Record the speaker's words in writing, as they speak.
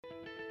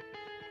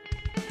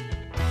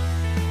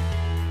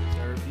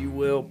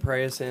will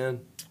pray us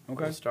in.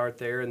 Okay. We'll start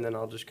there, and then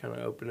I'll just kind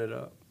of open it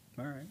up.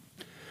 All right.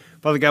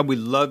 Father God, we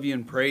love you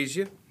and praise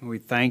you. We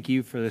thank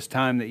you for this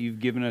time that you've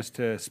given us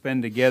to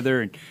spend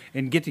together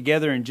and get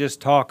together and just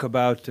talk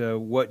about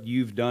what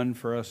you've done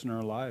for us in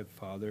our life,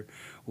 Father.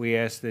 We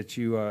ask that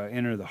you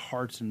enter the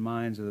hearts and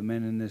minds of the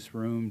men in this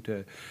room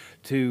to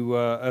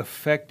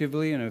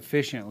effectively and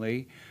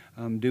efficiently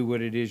do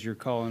what it is you're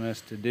calling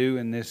us to do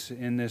in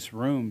this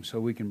room, so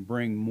we can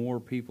bring more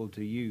people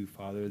to you,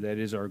 Father. That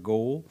is our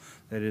goal.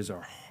 That is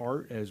our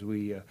heart as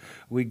we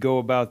go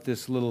about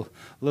this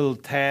little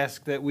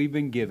task that we've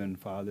been given,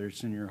 Father.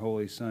 It's in your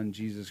holy Son,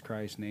 Jesus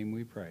Christ's name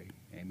we pray.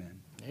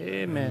 Amen.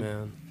 Amen.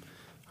 Amen.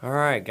 All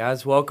right,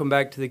 guys, welcome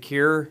back to The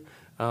Cure.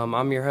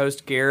 I'm your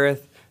host,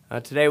 Gareth.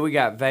 Today we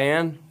got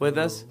Van with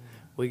us.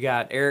 We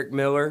got Eric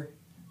Miller,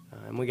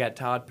 and we got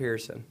Todd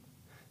Pearson.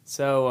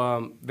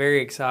 So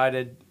very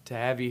excited to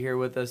have you here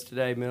with us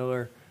today,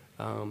 Miller.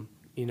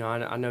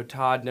 I know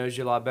Todd knows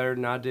you a lot better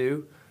than I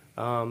do,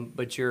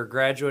 but you're a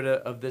graduate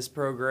of this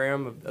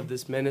program, of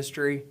this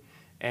ministry.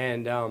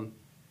 And,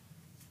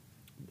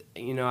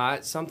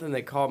 something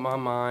that caught my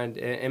mind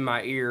in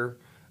my ear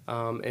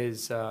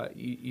is,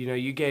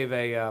 you gave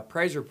a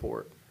praise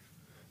report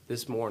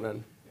this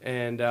morning.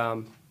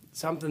 And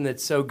something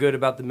that's so good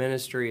about the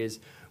ministry is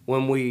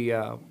when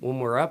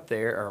we're up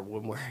there, or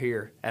when we're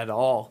here at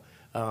all,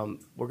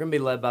 we're going to be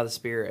led by the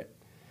Spirit.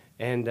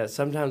 And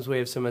sometimes we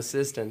have some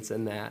assistance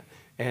in that.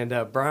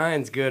 And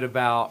Brian's good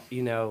about,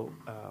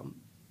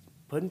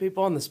 putting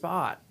people on the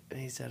spot.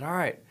 And he said, all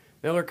right,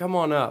 Miller, come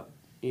on up,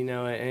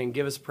 and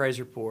give us a praise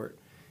report.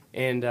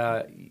 And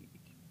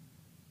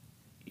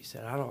you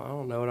said, I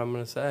don't know what I'm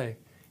going to say.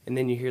 And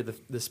then you hear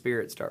the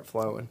Spirit start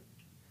flowing.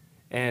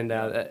 And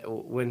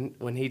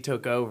when he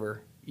took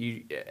over,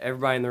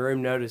 everybody in the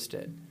room noticed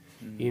it.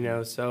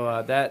 Mm-hmm.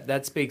 So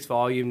that speaks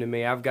volume to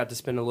me. I've got to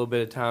spend a little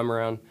bit of time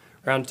around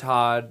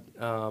Todd,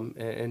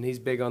 and he's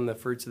big on the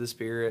fruits of the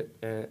Spirit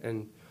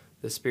and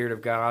the Spirit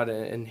of God,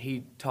 and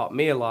he taught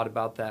me a lot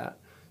about that.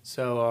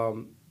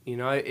 So,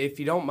 if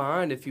you don't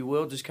mind, if you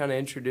will, just kind of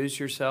introduce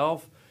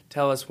yourself,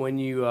 tell us when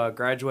you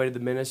graduated the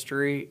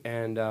ministry,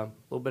 and a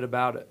little bit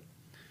about it.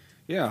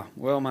 Yeah,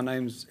 well, my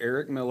name's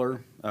Eric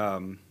Miller. I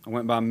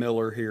went by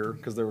Miller here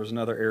because there was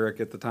another Eric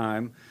at the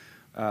time.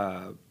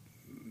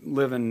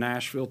 Live in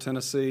Nashville,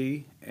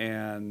 Tennessee,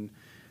 and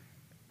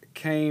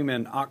came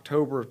in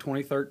October of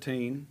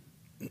 2013,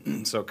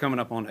 so coming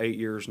up on 8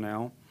 years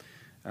now.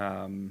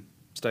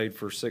 Stayed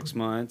for 6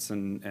 months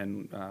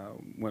and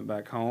went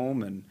back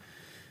home and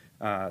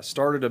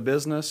started a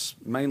business,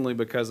 mainly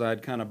because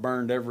I'd kind of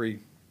burned every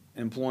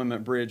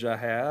employment bridge I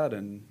had,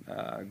 and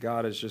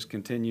God has just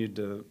continued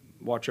to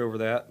watch over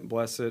that and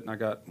bless it. And I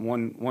got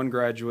one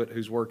graduate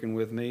who's working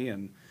with me,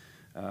 and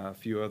a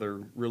few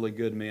other really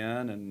good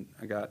men, and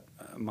I got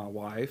my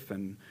wife,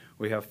 and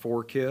we have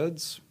 4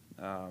 kids.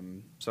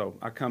 So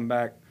I come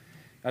back,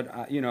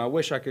 I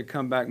wish I could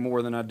come back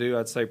more than I do.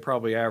 I'd say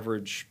probably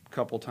average a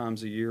couple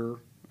times a year.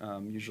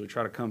 Usually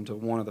try to come to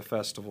one of the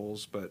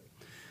festivals, but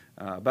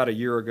about a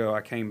year ago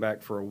I came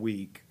back for a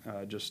week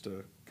just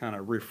to kind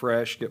of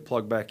refresh, get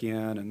plugged back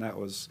in, and that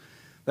was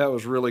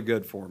really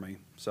good for me.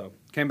 So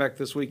came back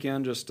this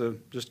weekend just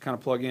kind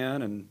of plug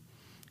in and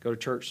go to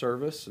church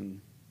service, and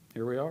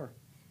here we are.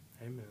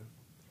 Amen.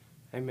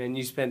 Amen.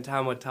 You spent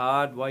time with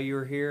Todd while you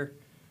were here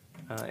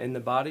in the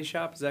body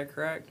shop, is that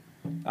correct?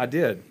 I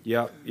did.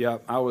 Yep.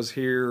 I was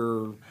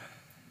here,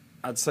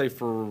 I'd say,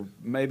 for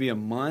maybe a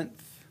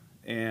month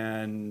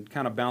and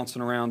kind of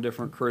bouncing around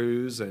different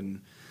crews.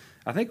 And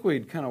I think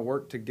we'd kind of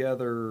worked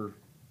together.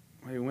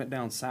 We went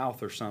down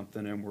south or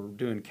something, and we're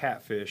doing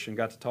catfish and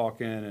got to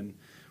talking, and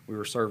we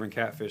were serving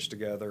catfish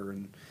together.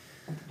 And,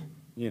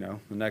 the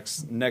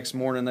next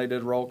morning they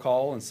did roll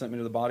call and sent me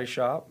to the body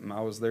shop, and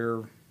I was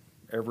there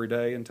every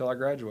day until I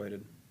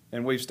graduated.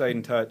 And we've stayed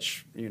in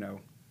touch,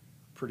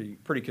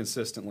 pretty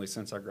consistently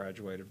since I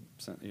graduated,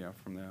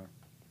 from there.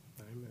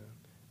 Amen.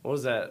 What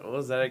was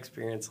that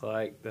experience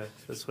like,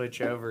 the switch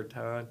over,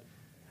 Todd?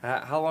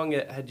 How long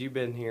had you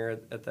been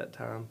here at that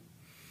time?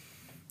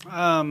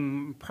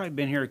 Probably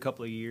been here a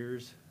couple of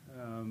years.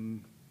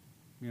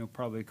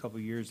 Probably a couple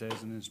of years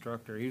as an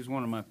instructor. He was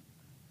one of my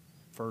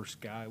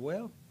first guy.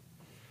 Well,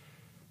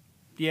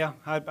 yeah,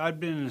 I'd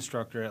been an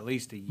instructor at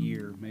least a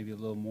year, maybe a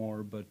little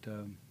more. But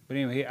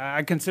anyway,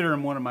 I consider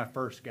him one of my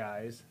first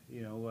guys.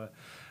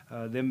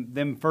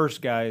 Them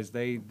first guys,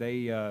 they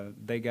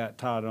got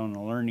Todd on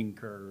a learning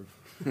curve.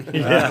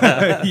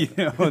 Because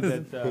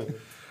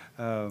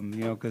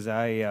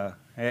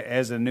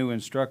as a new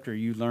instructor,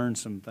 you learn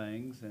some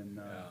things,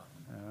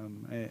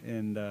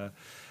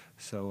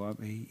 so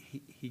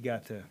he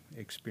got to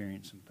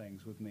experience some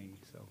things with me.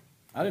 So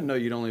I didn't know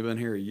you'd only been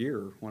here a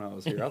year when I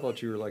was here. I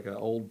thought you were like an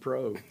old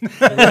pro.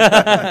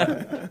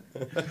 That's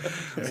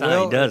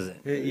how he does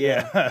it.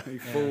 Yeah, He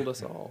fooled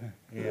us all.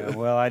 Yeah,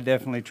 well, I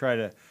definitely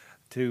try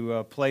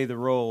to play the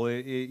role.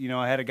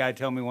 I had a guy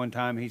tell me one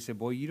time, he said,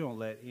 boy, you don't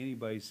let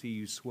anybody see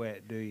you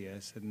sweat, do you? I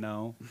said,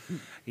 no.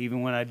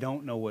 Even when I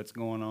don't know what's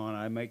going on,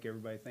 I make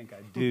everybody think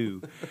I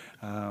do.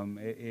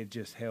 It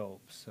just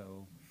helps.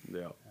 So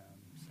Yeah.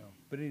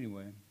 But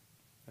anyway.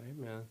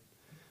 Amen.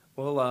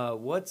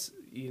 Well,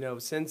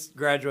 since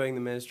graduating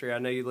the ministry, I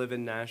know you live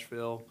in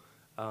Nashville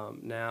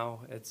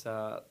now. It's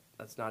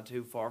that's not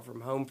too far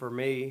from home for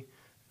me.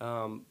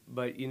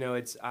 But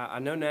I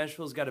know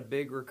Nashville's got a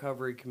big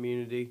recovery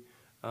community.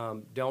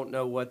 Don't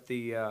know what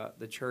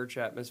the church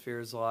atmosphere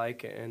is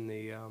like and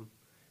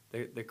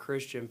the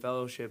Christian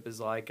fellowship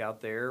is like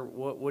out there.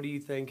 What do you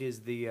think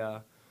is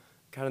the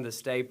kind of the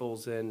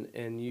staples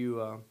in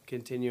you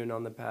continuing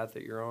on the path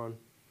that you're on?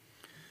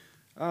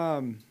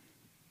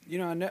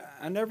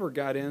 I never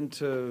got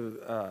into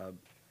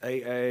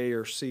AA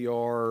or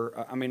CR.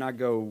 I mean, I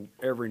go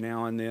every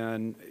now and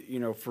then.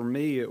 For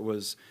me,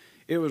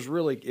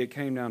 it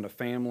came down to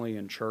family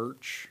and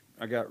church.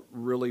 I got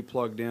really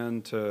plugged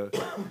into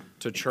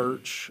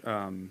church.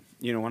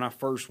 When I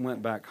first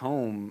went back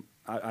home,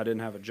 I didn't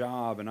have a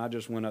job, and I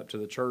just went up to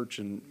the church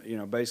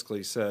and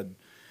basically said,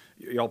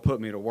 "Y'all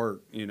put me to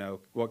work.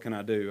 What can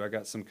I do? I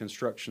got some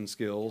construction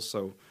skills,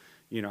 so."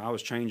 I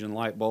was changing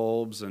light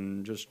bulbs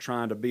and just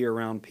trying to be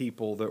around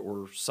people that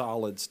were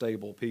solid,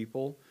 stable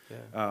people.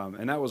 Yeah.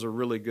 And that was a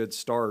really good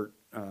start.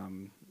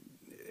 And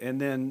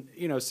then,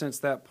 since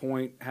that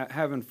point,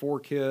 having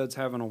 4 kids,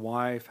 having a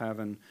wife,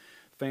 having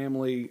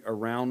family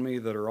around me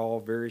that are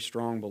all very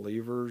strong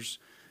believers,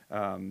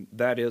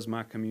 that is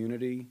my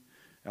community.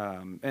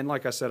 And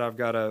like I said, I've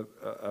got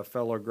a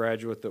fellow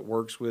graduate that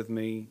works with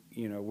me.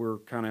 We're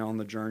kind of on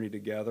the journey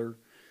together.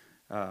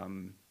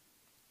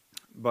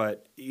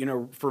 But,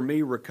 for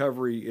me,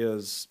 recovery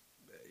is,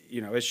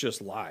 it's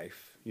just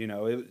life.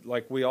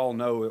 Like we all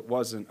know, it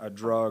wasn't a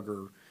drug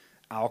or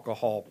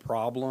alcohol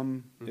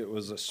problem. It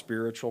was a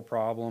spiritual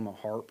problem, a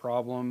heart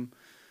problem.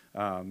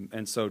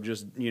 And so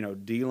just,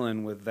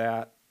 dealing with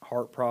that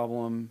heart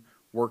problem,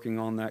 working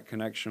on that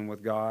connection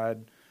with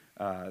God,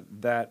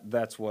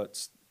 that's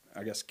what's,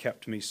 I guess,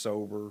 kept me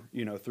sober,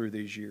 through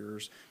these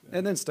years.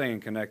 And then staying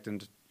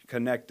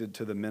connected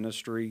to the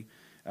ministry.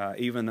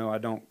 Even though I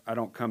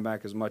don't come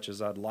back as much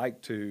as I'd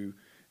like to,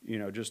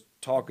 just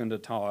talking to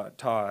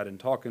Todd and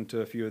talking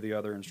to a few of the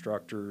other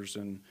instructors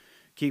and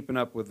keeping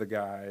up with the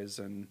guys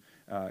and,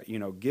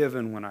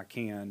 giving when I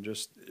can,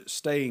 just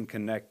staying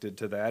connected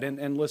to that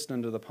and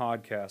listening to the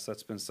podcast.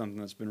 That's been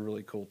something that's been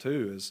really cool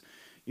too, is,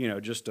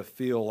 just to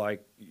feel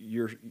like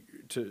you're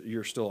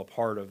still a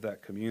part of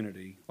that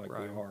community like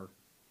we are.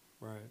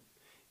 Right.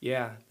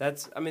 Yeah,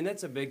 that's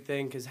a big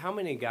thing, because how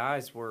many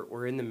guys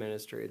were in the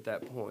ministry at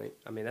that point?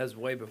 I mean, that was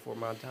way before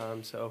my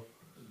time, so.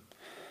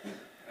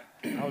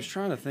 I was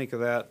trying to think of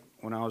that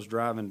when I was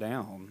driving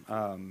down.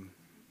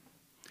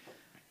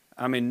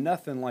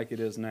 Nothing like it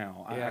is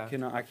now. Yeah. I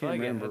can't like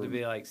remember. It had to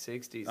be like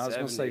 60s, I was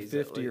going to say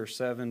 50 or least.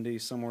 70,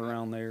 somewhere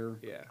around there.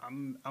 Yeah.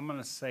 I'm going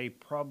to say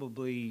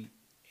probably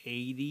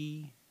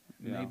 80.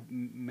 Yeah.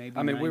 Maybe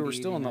we 90, were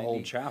still in the 90.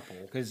 old chapel.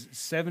 Because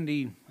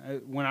 70,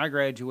 when I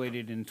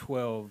graduated in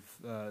 12,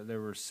 there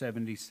were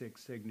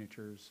 76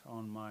 signatures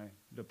on my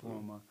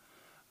diploma.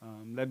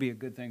 That'd be a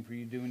good thing for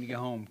you to do when you get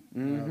home.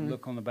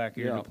 Look on the back of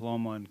your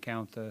diploma and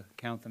count the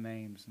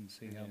names and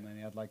see how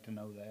many. I'd like to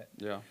know that.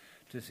 Yeah.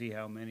 To see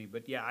how many.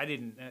 But yeah, I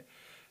didn't.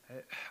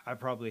 I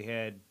probably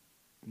had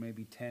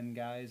maybe 10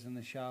 guys in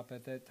the shop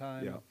at that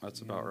time. Yeah,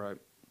 that's about right.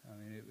 I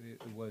mean,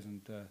 it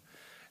wasn't.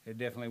 It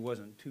definitely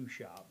wasn't 2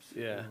 shops,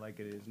 like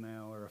it is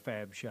now, or a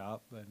fab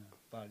shop, but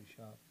a body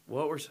shop.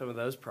 What were some of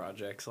those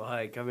projects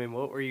like? I mean,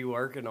 what were you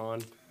working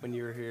on when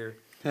you were here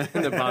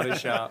in the body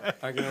shop?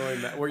 I can only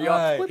imagine. Were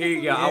y'all? Here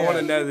you go. I want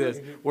to know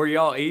this. Were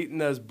y'all eating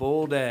those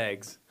boiled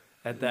eggs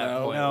at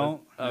that point?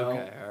 No.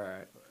 Okay, all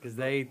right. Because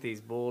they eat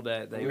these boiled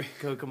eggs. They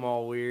cook them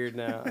all weird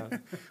now.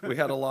 We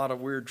had a lot of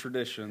weird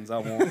traditions. I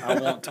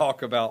won't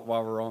talk about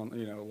while we're on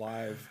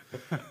live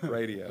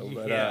radio.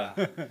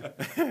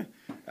 But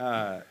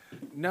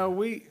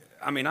no,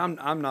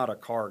 I'm not a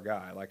car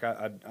guy. Like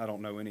I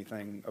don't know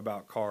anything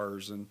about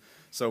cars, and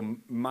so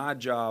my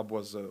job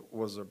was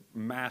a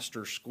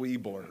master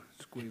squeebler.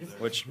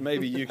 Which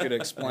maybe you could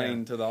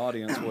explain to the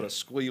audience what a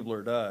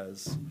squeebler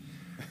does.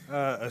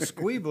 A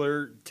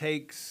squeebler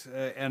takes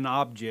an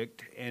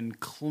object and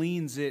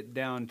cleans it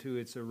down to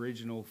its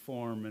original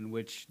form, in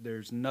which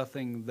there's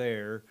nothing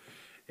there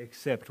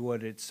except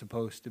what it's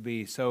supposed to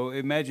be. So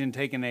imagine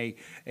taking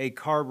a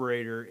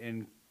carburetor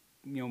and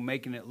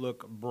making it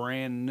look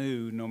brand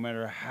new, no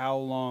matter how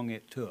long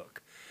it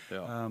took.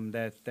 Yeah.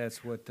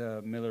 That's what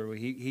Miller.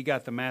 He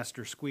got the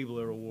Master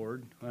Squeebler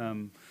Award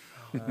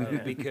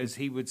because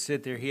he would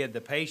sit there. He had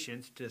the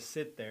patience to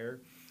sit there,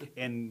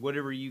 and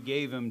whatever you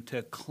gave him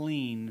to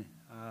clean,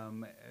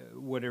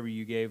 whatever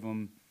you gave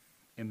him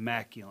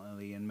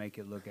immaculately and make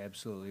it look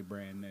absolutely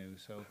brand new.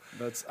 So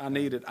I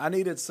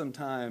needed some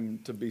time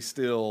to be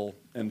still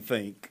and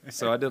think.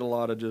 So I did a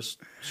lot of just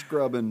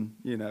scrubbing,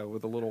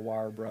 with a little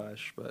wire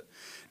brush. But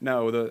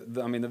no,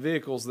 the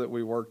vehicles that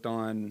we worked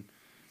on,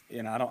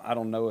 I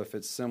don't know if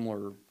it's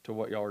similar to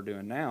what y'all are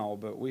doing now,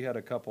 but we had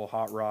a couple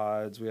hot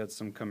rods, we had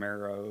some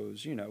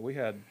Camaros, we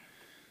had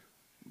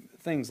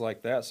things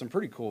like that, some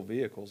pretty cool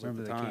vehicles.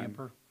 Remember at the time.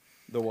 Camper?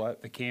 The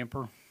what? The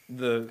camper.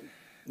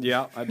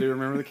 Yeah, I do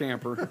remember the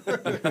camper.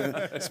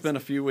 Spent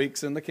a few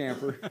weeks in the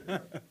camper.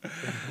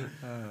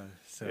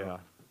 So Yeah.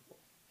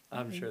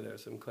 I'm sure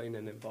there's some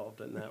cleaning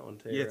involved in that one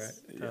too,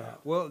 yes, right? Yeah.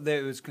 well,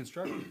 it was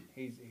construction.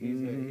 He's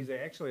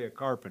actually a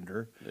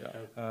carpenter.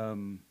 Yeah.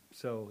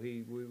 So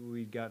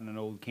we'd gotten an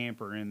old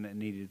camper in that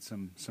needed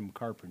some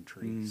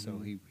carpentry. So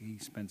he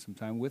spent some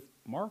time with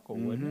Markle,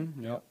 wouldn't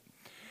he? Yep.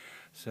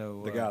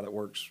 So The guy that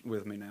works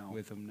with me now.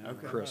 with him now.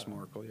 Chris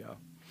Markle, yeah.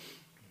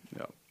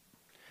 Yep.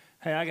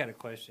 Hey, I got a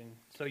question.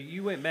 So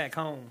you went back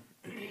home,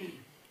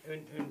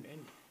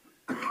 and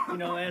you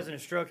know, as an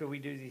instructor, we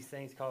do these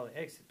things called an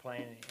exit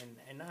plan,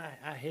 and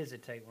I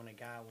hesitate when a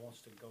guy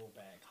wants to go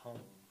back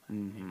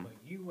home. But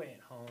you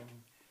went home.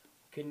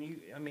 Can you?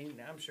 I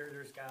mean, I'm sure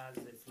there's guys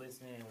that's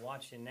listening and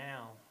watching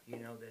now. You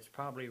know, that's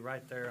probably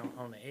right there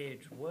on the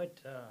edge. What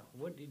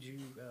did you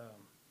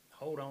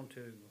hold on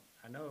to?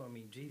 I know, I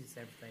mean, Jesus,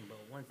 everything, but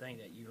one thing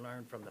that you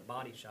learned from the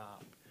body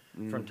shop,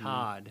 from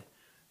Todd,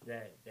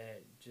 that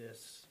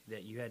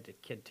you had to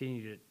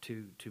continue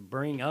to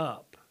bring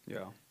up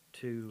Yeah.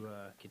 to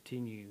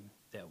continue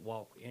that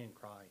walk in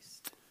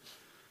Christ.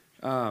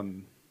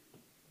 Well,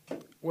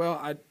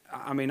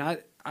 I mean,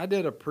 I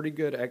did a pretty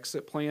good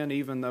exit plan,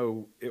 even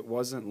though it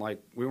wasn't like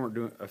we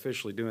weren't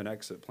officially doing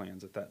exit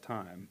plans at that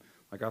time.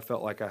 Like I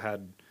felt like I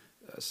had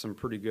some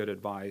pretty good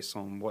advice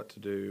on what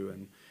to do,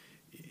 and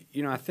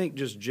you know, I think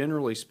just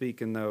generally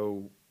speaking,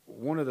 though,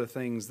 one of the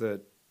things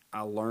that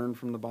I learned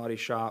from the body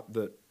shop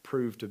that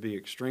proved to be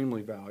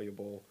extremely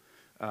valuable,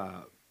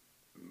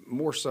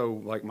 more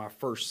so like my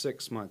first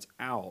 6 months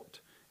out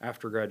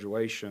after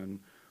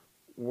graduation,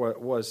 what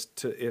was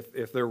to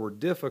if there were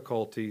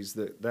difficulties,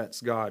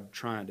 that's God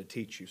trying to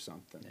teach you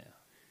something. Yeah.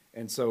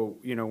 And so,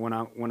 you know,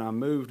 when I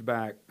moved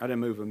back, I didn't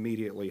move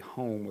immediately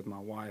home with my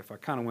wife. I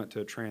kind of went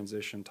to a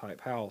transition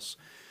type house,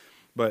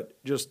 but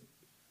just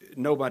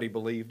nobody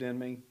believed in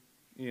me.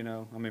 You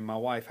know, I mean, my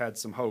wife had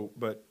some hope,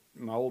 but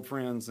my old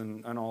friends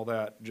and all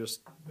that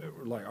just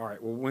were like, all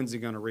right, well, when's he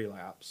going to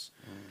relapse?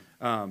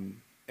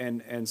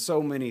 And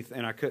so many,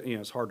 and I couldn't, you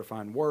know, it's hard to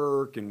find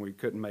work, and we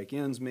couldn't make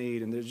ends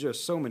meet, and there's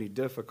just so many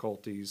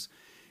difficulties.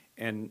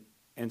 And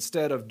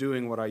instead of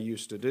doing what I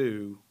used to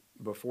do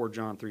before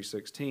John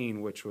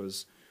 3:16, which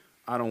was,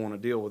 I don't want to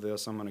deal with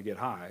this, I'm going to get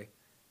high,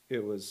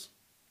 it was,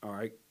 all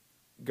right,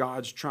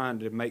 God's trying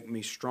to make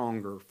me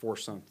stronger for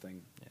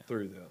something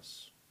through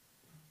this.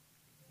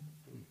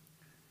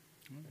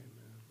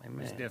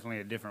 Amen. It's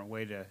definitely a different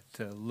way to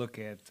look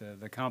at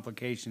the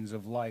complications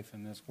of life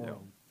in this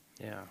world.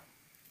 Yeah.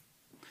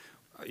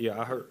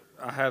 Yeah,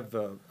 I have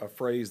a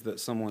phrase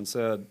that someone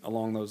said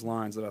along those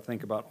lines that I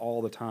think about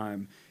all the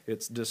time.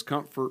 It's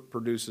discomfort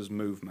produces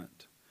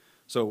movement.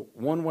 So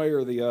one way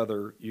or the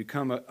other, you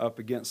come up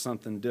against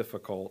something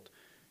difficult,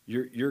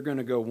 you're going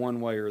to go one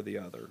way or the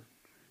other.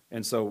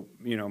 And so,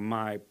 you know,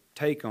 my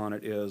take on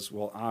it is,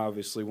 well, I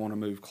obviously want to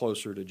move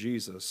closer to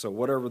Jesus. So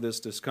whatever this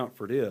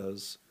discomfort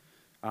is,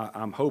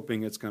 I'm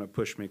hoping it's going to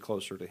push me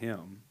closer to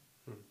Him.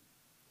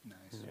 Nice.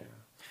 Yeah.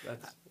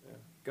 That's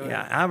Go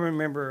Yeah, ahead.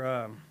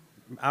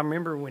 I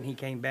remember when he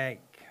came back.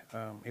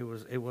 It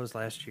was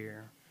last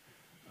year.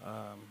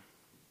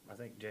 I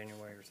think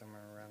January or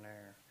somewhere around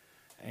there.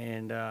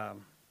 And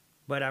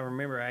but I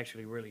remember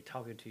actually really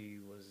talking to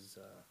you was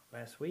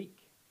last week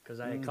because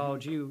I had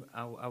called you.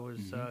 I was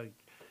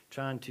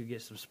trying to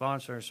get some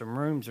sponsors, some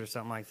rooms or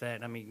something like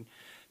that. I mean,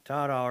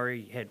 Todd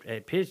already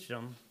had pitched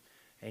them,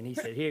 and he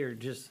said, "Here,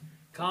 just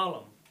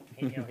call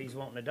him. You know, he's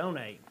wanting to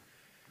donate."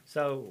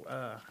 So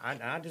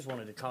I just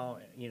wanted to call.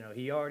 You know,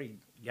 he already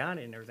got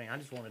it and everything. I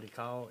just wanted to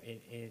call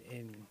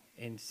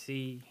and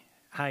see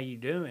how you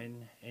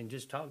doing and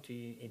just talk to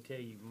you and tell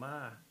you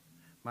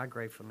my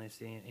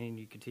gratefulness and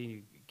you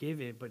continue to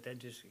give it. But that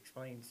just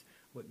explains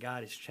what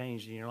God has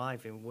changed in your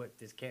life and what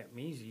this camp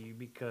means to you,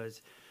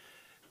 because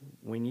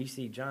when you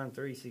see John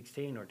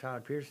 3:16 or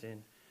Todd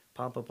Pearson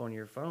pop up on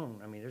your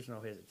phone, I mean, there's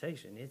no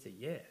hesitation. It's a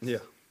yes. Yeah.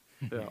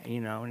 Yeah. You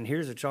know, and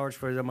here's a charge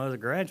for them other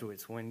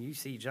graduates. When you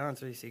see John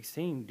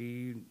 3:16, do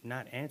you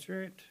not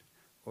answer it,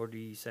 or do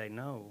you say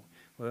no?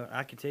 Well,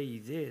 I can tell you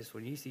this: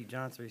 when you see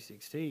John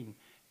 3:16,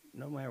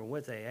 no matter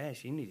what they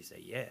ask, you need to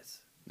say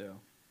yes. Yeah.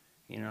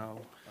 You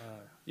know.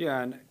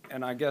 Yeah,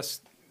 and I guess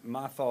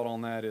my thought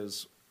on that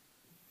is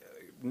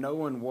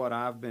knowing what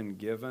I've been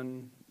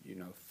given, you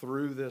know,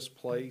 through this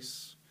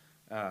place.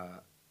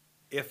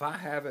 If I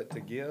have it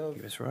to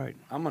give, That's right.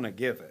 I'm going to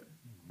give it.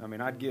 I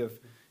mean, I'd give.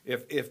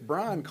 If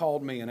Brian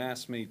called me and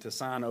asked me to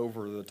sign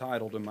over the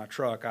title to my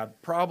truck, I'd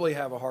probably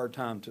have a hard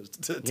time to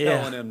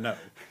telling him no.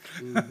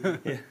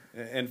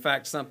 In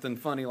fact, something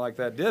funny like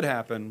that did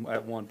happen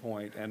at one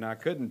point, and I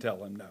couldn't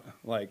tell him no.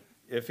 Like,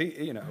 if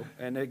he, you know,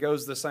 and it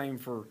goes the same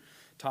for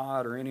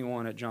Todd or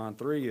anyone at John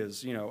 3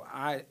 is, you know,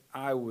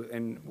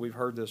 and we've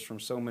heard this from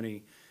so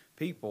many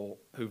people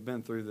who've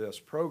been through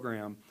this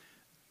program,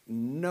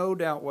 no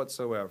doubt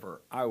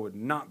whatsoever, I would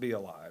not be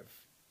alive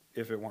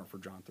if it weren't for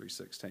John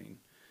 3:16.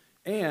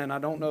 And I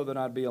don't know that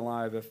I'd be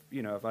alive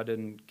if I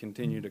didn't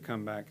continue to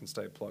come back and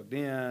stay plugged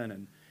in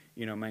and,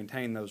 you know,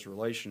 maintain those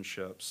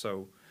relationships.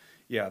 So,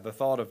 yeah, the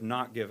thought of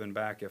not giving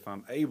back if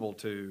I'm able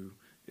to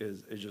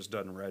it just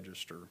doesn't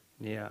register.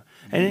 Yeah,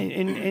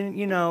 and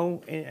you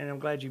know, and I'm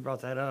glad you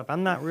brought that up.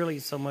 I'm not really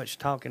so much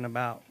talking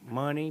about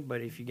money,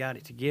 but if you got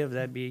it to give,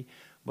 that'd be.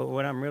 But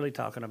what I'm really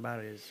talking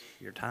about is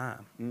your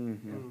time.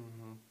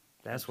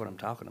 That's what I'm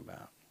talking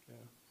about.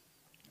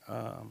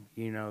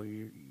 You know,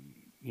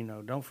 you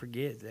know, don't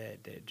forget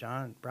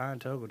that Brian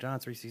Toggle, John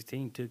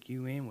 3:16 took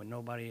you in when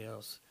nobody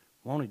else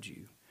wanted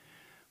you.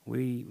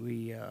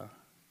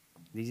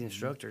 These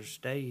instructors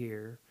stay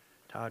here,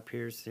 Todd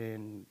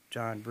Pearson,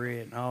 John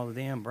Britt, and all of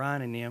them,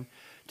 Brian and them,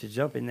 to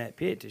jump in that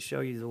pit to show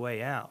you the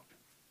way out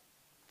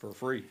For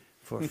free.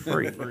 for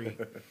free.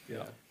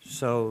 Yeah.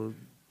 So,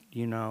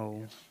 you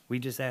know, we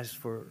just ask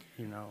for,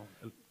 you know,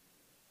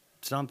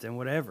 something,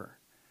 whatever.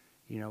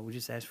 You know, we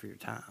just ask for your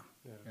time.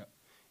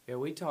 Yeah,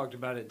 we talked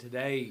about it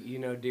today. You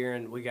know,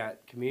 during we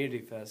got Community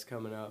Fest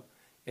coming up,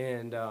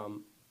 and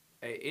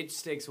it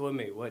sticks with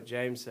me what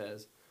James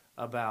says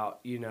about,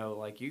 you know,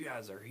 like, you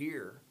guys are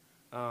here,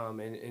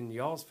 and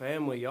y'all's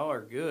family, y'all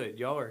are good,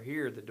 y'all are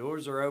here. The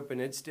doors are open.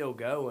 It's still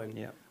going.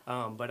 Yeah.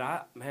 But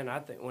I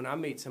think when I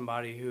meet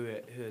somebody who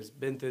has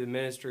been through the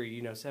ministry,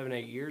 you know,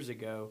 7-8 years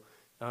ago,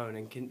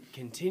 and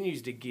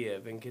continues to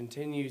give and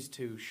continues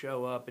to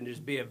show up and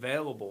just be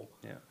available.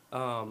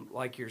 Yeah.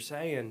 Like you're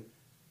saying,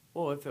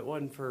 well, if it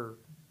wasn't for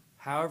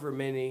however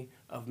many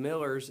of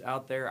Millers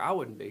out there, I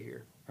wouldn't be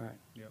here. Right.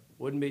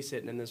 Wouldn't be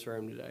sitting in this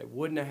room today.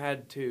 Wouldn't have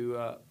had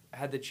to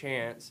had the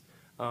chance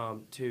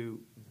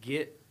to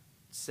get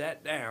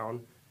sat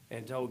down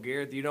and told,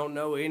 Gareth, you don't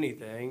know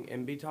anything,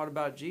 and be taught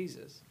about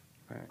Jesus.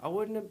 Right. I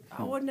wouldn't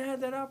have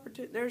had that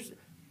opportunity. There's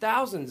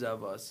thousands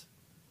of us.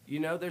 You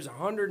know, there's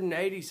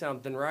 180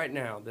 something right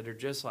now that are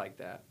just like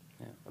that.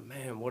 Yeah.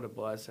 Man, what a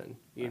blessing.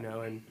 You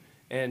know,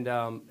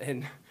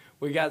 and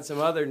we got some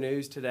other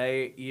news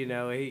today. You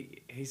know,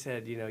 he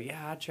said, you know,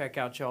 yeah, I check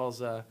out y'all's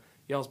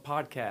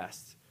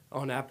podcasts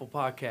on Apple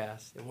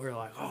Podcasts, and we're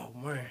like, oh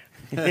man,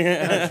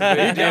 that's a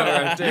big deal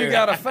right there. You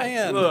got a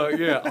fan. Look,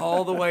 yeah,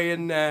 all the way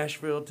in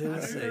Nashville,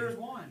 Tennessee. There's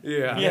one.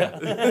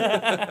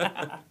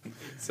 Yeah.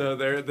 So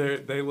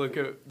they're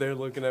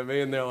looking at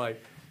me and they're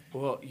like,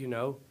 well, you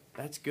know,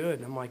 that's good.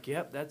 And I'm like,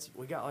 yep,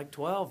 we got like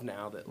 12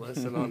 now that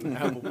listen on the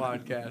Apple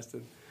Podcast.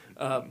 And,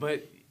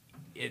 but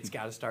it's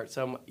got to start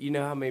somewhere. You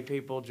know how many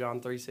people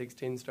John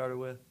 3:16 started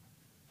with?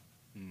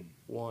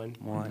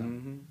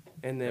 One.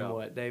 And then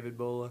what? David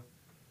Bulla.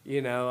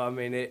 You know, I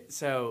mean, it's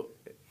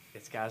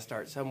got to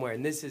start somewhere.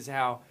 And this is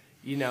how,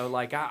 you know,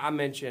 like I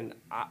mentioned,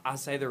 I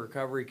say the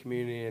recovery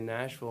community in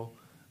Nashville.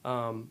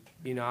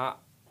 You know,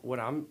 what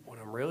I'm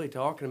really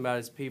talking about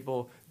is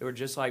people that were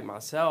just like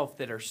myself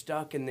that are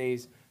stuck in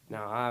these.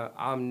 Now,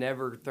 I'm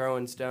never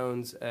throwing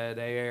stones at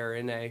AA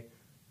or NA.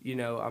 You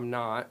know, I'm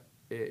not.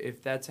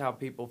 If that's how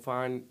people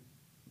find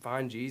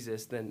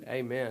Jesus, then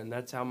amen.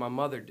 That's how my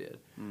mother did.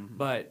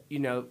 But, you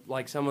know,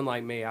 like someone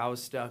like me, I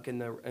was stuck in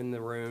the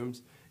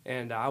rooms,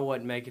 and I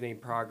wasn't making any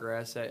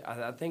progress.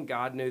 I think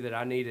God knew that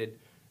I needed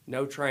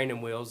no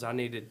training wheels. I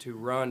needed to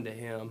run to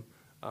Him,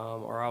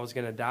 or I was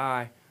going to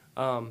die.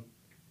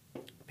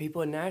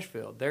 People in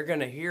Nashville, they're going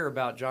to hear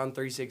about John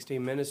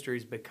 3:16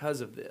 Ministries because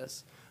of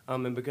this,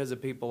 and because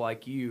of people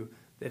like you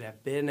that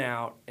have been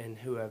out and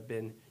who have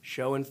been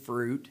showing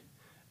fruit.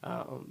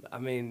 I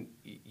mean,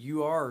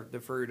 you are the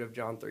fruit of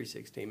John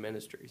 3:16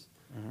 Ministries.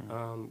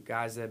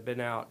 Guys that have been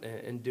out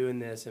and doing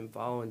this and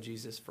following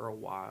Jesus for a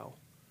while.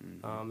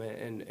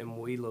 And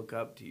we look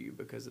up to you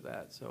because of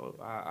that. So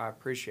I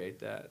appreciate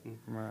that. And,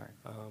 Right.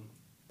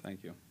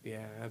 Thank you.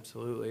 yeah,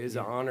 absolutely. It's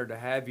an honor to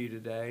have you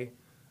today.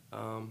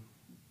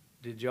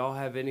 Did y'all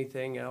have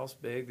anything else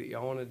big that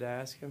y'all wanted to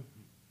ask him?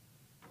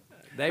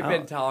 They've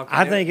been talking.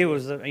 I think it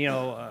was, you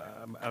know,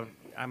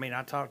 I mean,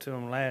 I talked to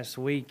him last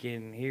week,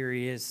 and here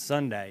he is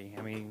Sunday.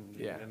 I mean,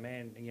 Yeah. the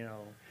man, you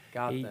know.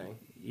 God thing.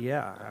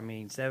 Yeah, I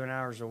mean, 7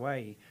 hours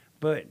away.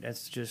 But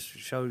that's just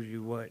shows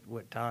you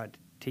what Todd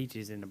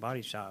teaches in the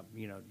body shop,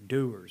 you know,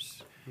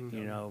 doers.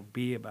 You know,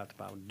 be about the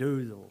Bible.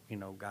 Do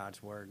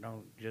God's word.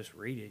 Don't just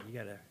read it. You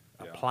got to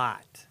apply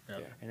it. Yeah.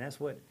 And that's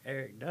what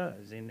Eric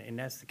does. And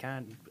that's the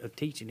kind of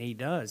teaching he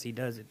does. He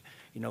does it,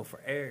 you know,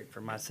 for Eric, for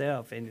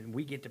myself. And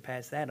we get to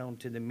pass that on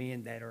to the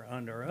men that are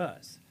under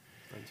us.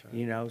 That's right.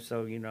 You know,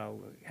 so, you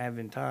know,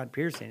 having Todd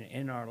Pearson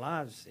in our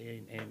lives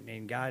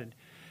and God,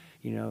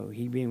 you know,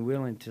 he being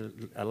willing to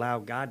allow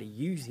God to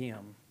use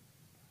him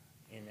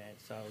in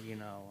that. So, you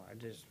know,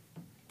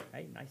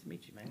 hey, nice to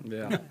meet you, man.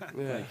 Yeah.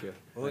 Thank you.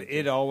 Well,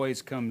 it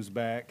always comes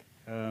back,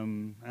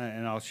 and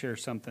I'll share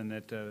something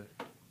that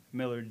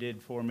Miller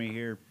did for me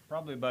here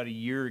probably about a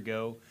year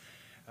ago,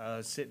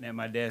 sitting at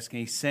my desk, and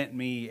he sent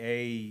me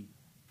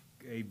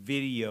a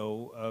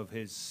video of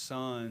his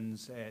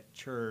sons at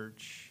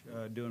church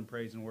doing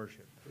praise and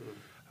worship.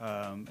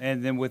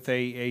 And then with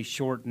a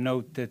short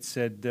note that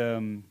said,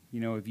 you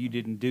know, if you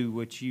didn't do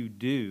what you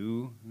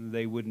do,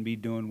 they wouldn't be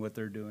doing what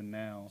they're doing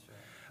now.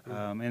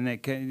 And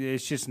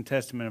it's just a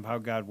testament of how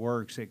God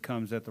works. It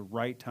comes at the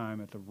right time,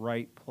 at the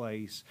right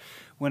place,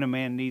 when a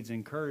man needs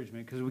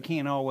encouragement, because we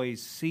can't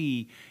always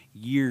see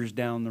years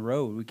down the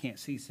road. We can't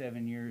see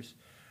 7 years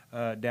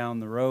down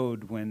the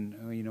road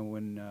when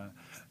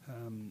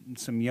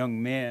some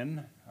young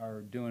men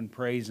are doing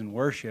praise and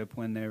worship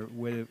when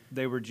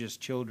they were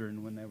just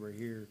children when they were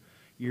here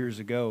years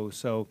ago.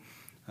 So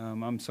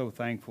I'm so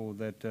thankful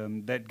that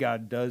that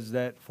God does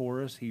that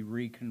for us. He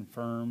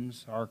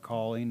reconfirms our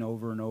calling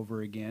over and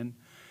over again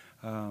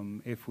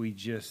if we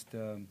just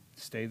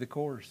stay the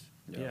course.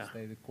 Yeah.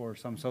 Stay the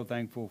course. I'm so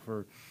thankful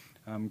for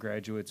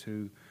graduates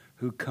who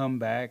come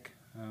back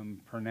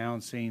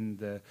pronouncing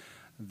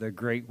the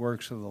great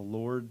works of the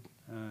Lord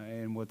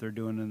and what they're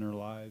doing in their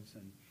lives,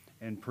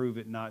 and prove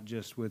it not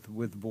just with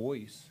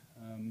voice,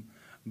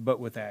 but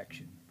with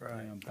action.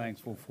 Right. And I'm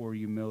thankful for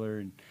you,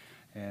 Miller,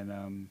 and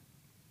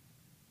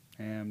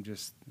I'm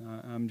just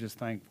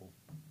thankful.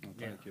 Well,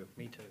 thank you.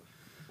 Me too.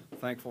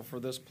 Thankful for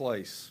this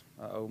place.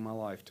 I owe my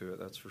life to it,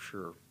 that's for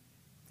sure.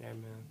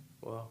 Amen.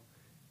 Well,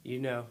 you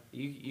know,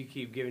 you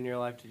keep giving your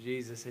life to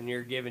Jesus, and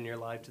you're giving your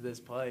life to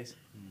this place.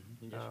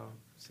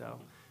 So,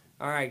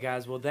 all right,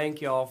 guys. Well,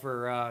 thank you all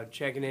for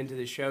checking into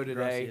the show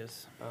today.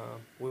 Gracias.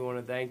 We want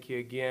to thank you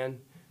again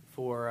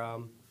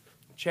for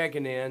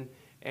checking in.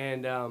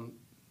 And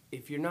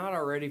if you're not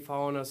already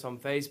following us on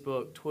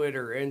Facebook,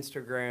 Twitter,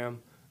 Instagram,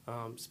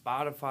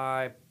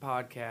 Spotify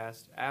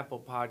podcast, Apple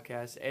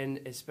Podcasts, and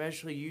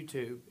especially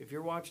YouTube, if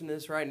you're watching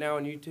this right now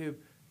on YouTube,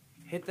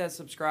 hit that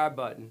subscribe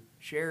button,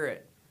 share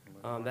it.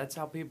 That's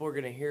how people are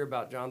going to hear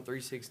about John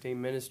 3:16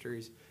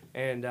 Ministries.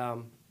 And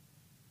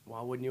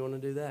why wouldn't you want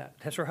to do that?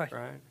 That's right.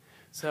 Right?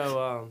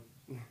 So,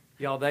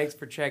 y'all, thanks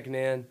for checking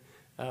in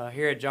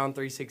here at John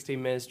 3:16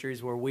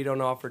 Ministries, where we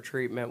don't offer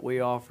treatment,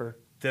 we offer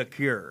The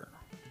cure.